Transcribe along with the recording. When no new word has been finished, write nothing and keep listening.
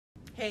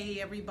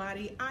Hey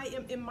everybody, I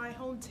am in my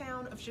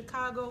hometown of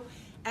Chicago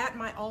at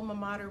my alma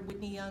mater,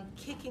 Whitney Young,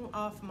 kicking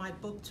off my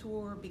book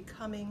tour,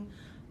 Becoming.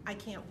 I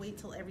can't wait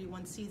till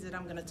everyone sees it.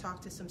 I'm going to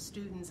talk to some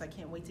students. I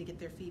can't wait to get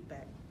their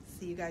feedback.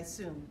 See you guys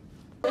soon.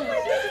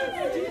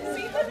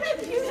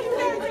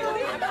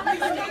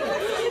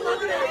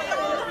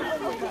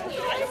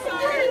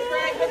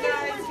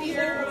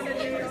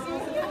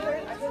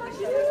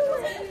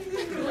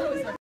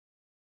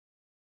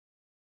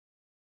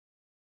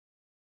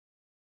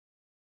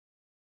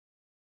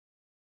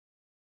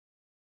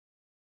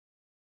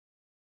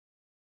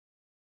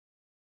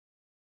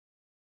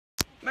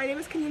 My name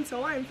is Kenyan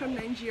Sola. I'm from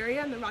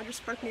Nigeria in the Rogers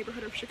Park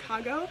neighborhood of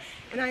Chicago,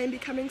 and I am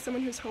becoming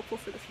someone who's hopeful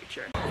for the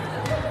future.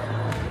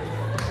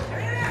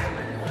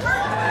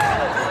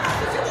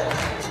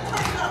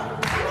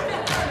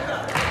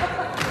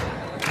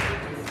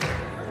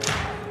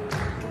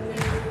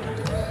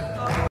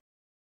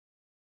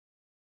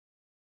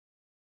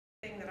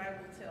 Thing that I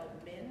will tell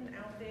men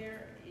out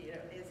there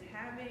is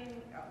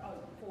having,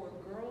 for a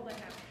girl to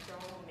have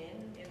strong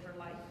men in her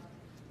life,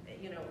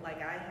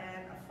 like I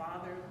had a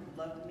father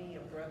who loved me, a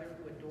brother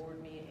who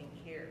adored me and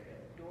cared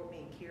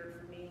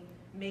for me,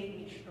 made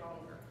me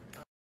stronger.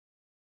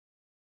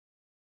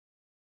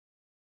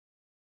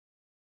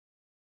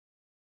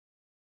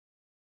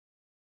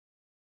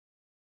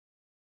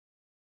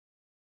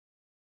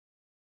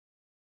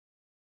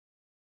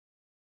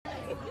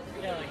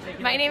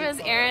 My name is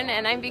Erin,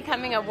 and I'm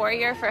becoming a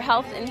warrior for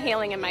health and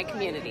healing in my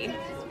community.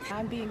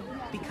 I'm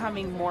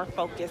becoming more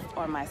focused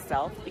on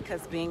myself,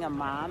 because being a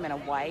mom and a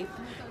wife,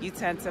 you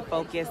tend to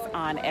focus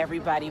on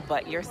everybody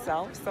but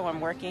yourself. So I'm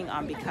working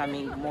on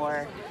becoming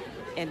more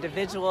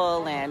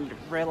individual and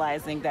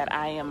realizing that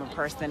I am a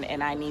person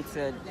and I need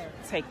to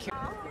take care.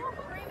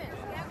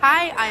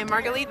 Hi, I am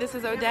Margalit, this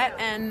is Odette,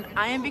 and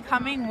I am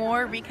becoming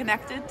more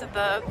reconnected to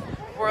the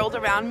world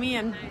around me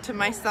and to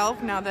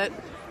myself now that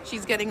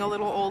she's getting a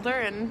little older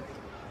and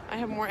I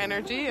have more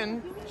energy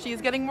and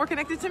she's getting more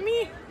connected to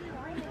me.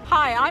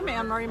 Hi, I'm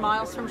Anne-Marie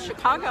Miles from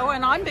Chicago,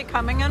 and I'm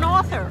becoming an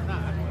author.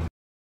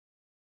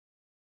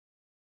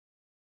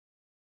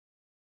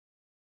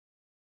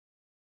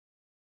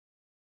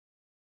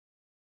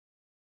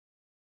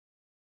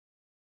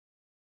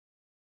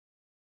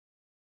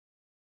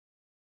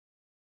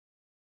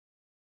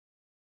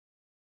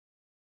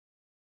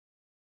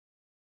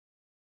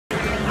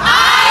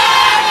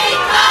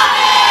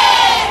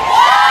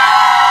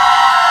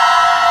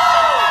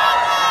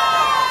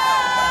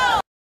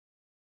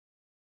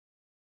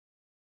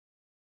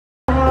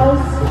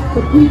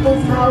 The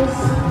people's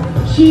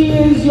house. She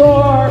is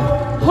your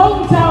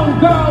hometown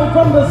girl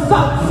from the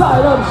south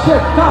side of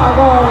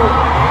Chicago.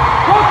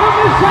 Welcome,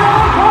 Michelle.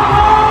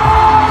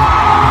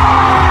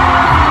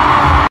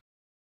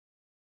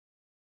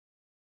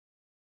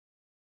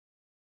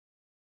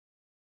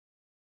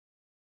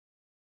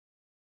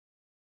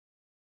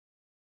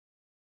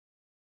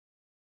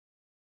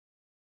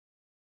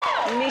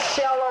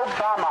 Michelle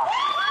Obama.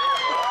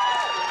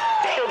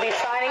 She'll be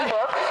signing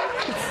books.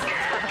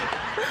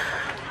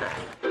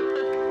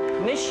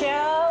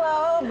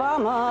 Michelle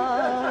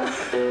Obama.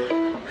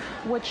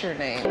 What's your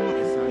name?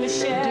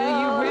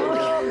 Michelle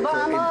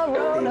Obama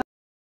wrote a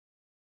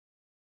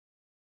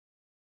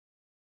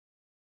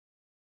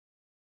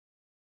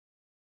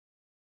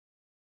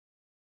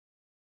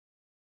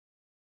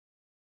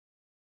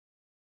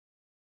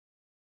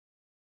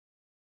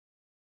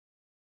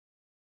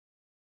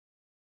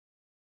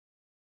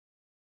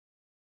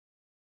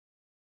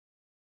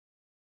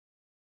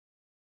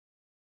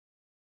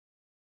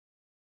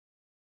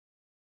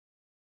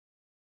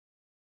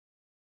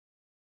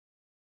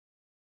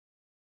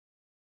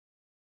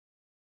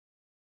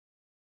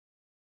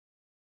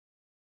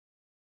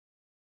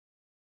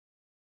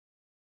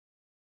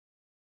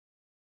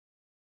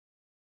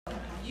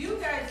You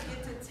guys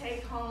get to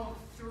take home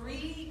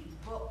 3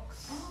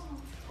 books,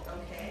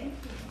 okay,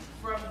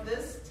 from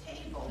this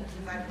table,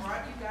 because I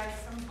brought you guys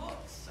some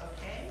books,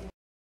 okay?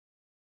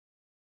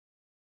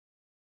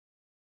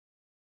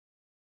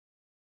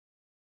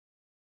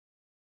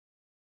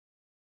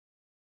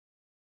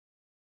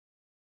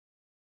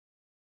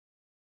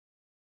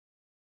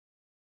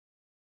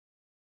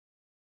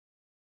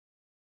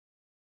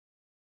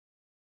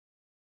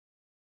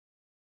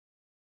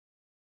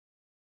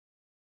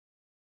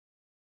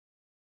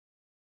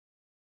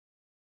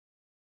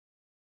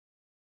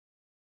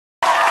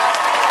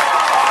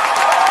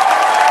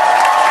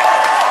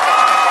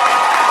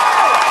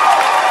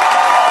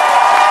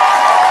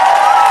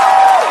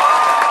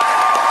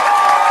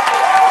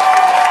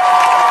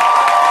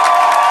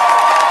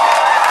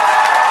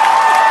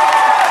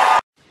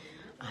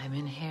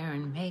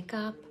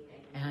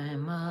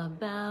 I'm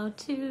about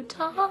to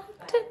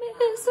talk to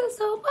Mrs.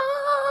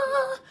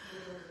 Obama.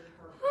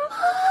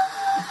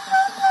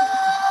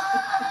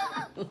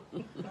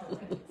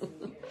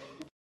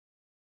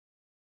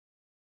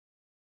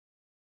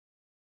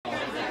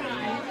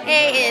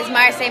 Hey, it is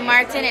Marcy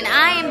Martin, and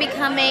I am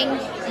becoming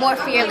more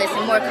fearless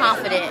and more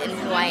confident in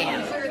who I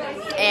am.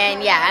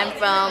 And yeah, I'm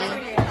from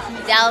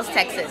Dallas,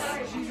 Texas.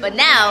 but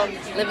now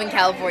live in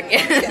California.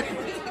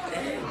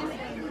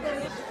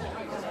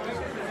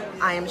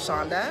 I am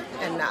Shonda,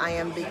 and I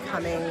am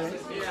becoming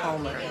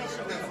calmer.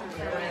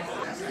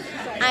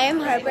 I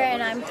am Harper,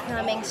 and I'm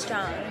becoming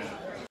strong.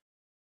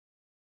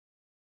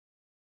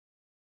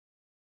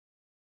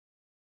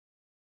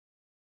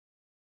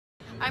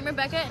 I'm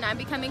Rebecca, and I'm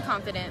becoming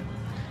confident.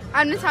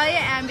 I'm Natalia,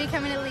 and I'm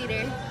becoming a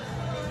leader.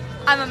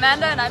 I'm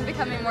Amanda, and I'm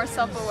becoming more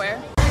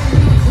self-aware.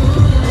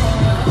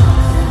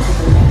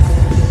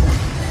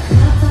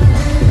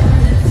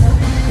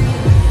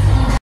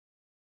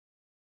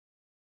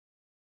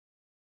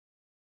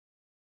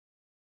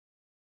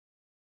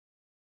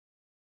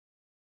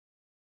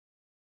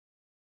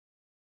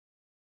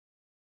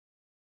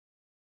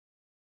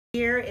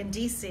 Here in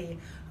DC,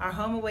 our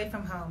home away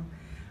from home.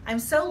 I'm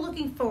so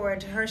looking forward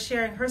to her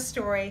sharing her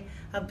story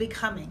of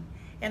becoming,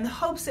 in the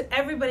hopes that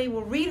everybody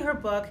will read her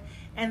book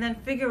and then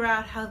figure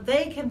out how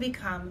they can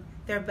become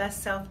their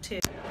best self too.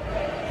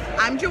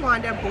 I'm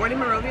Jawanda, born in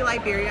Monrovia,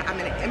 Liberia. I'm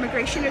an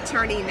immigration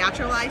attorney,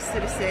 naturalized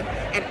citizen,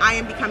 and I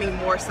am becoming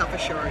more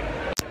self-assured.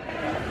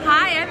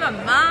 Hi, I'm a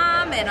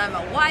mom and I'm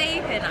a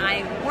wife and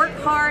I work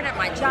hard at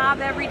my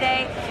job every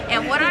day,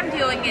 and what I'm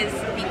doing is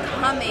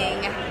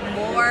becoming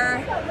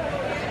more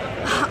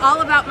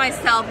all about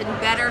myself and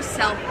better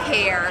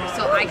self-care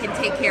so I can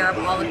take care of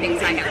all the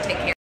things I have to take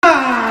care of.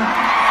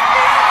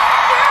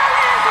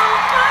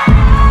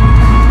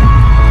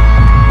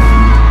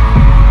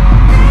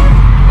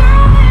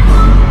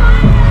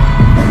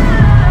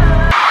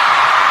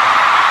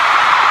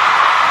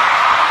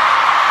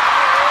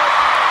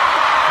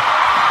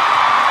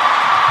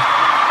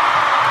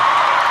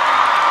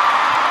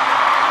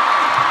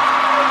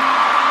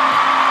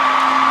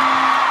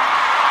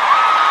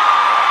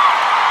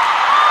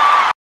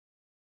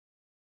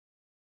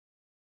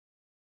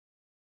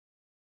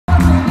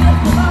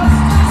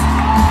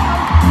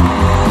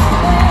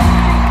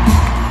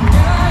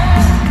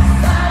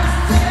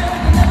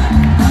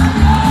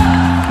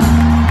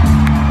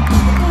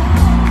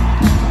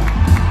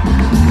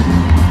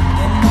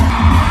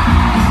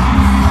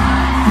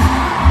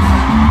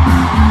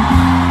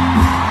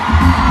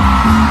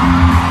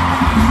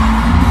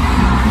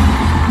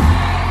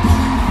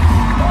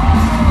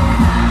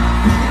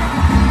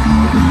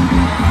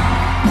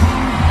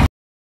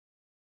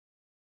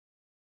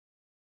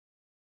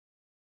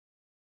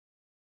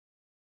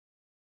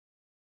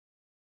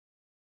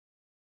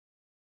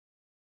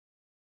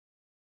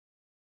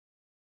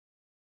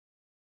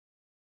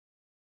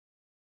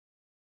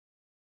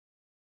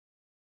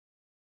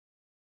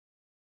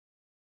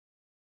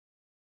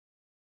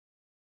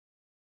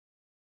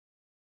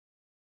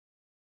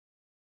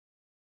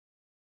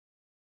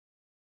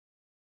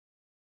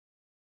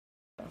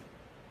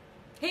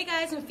 Hey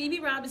guys, I'm Phoebe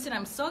Robinson.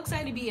 I'm so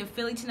excited to be in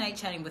Philly tonight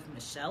chatting with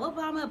Michelle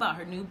Obama about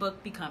her new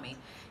book, Becoming.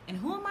 And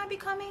who am I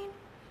becoming?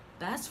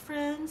 Best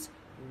friends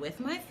with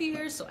my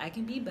fears so I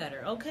can be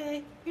better,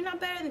 okay? You're not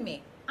better than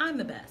me. I'm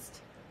the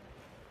best.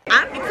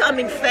 I'm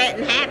becoming fat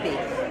and happy.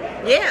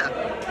 Yeah,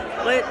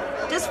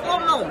 but just for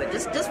a moment,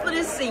 just for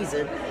this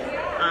season.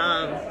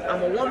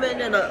 I'm a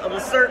woman of a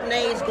certain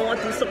age going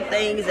through some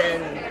things,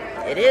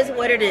 and it is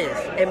what it is.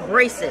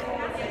 Embrace it.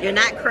 You're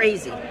not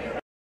crazy.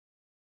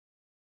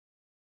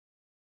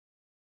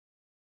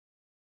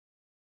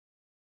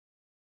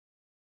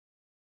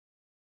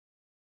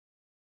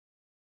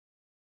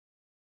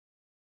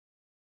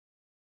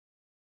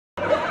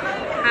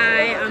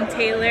 Hi, I'm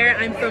Taylor.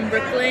 I'm from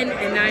Brooklyn,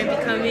 and I'm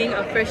becoming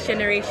a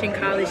first-generation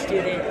college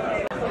student.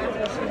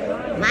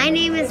 My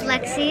name is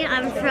Lexi.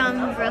 I'm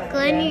from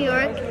Brooklyn, New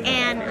York,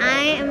 and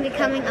I am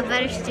becoming a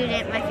better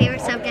student. My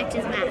favorite subject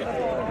is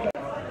math.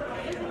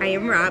 I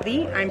am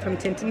Robbie. I'm from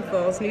Tinton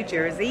Falls, New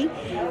Jersey,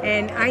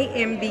 and I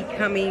am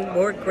becoming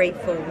more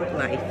grateful with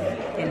life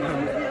and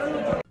home.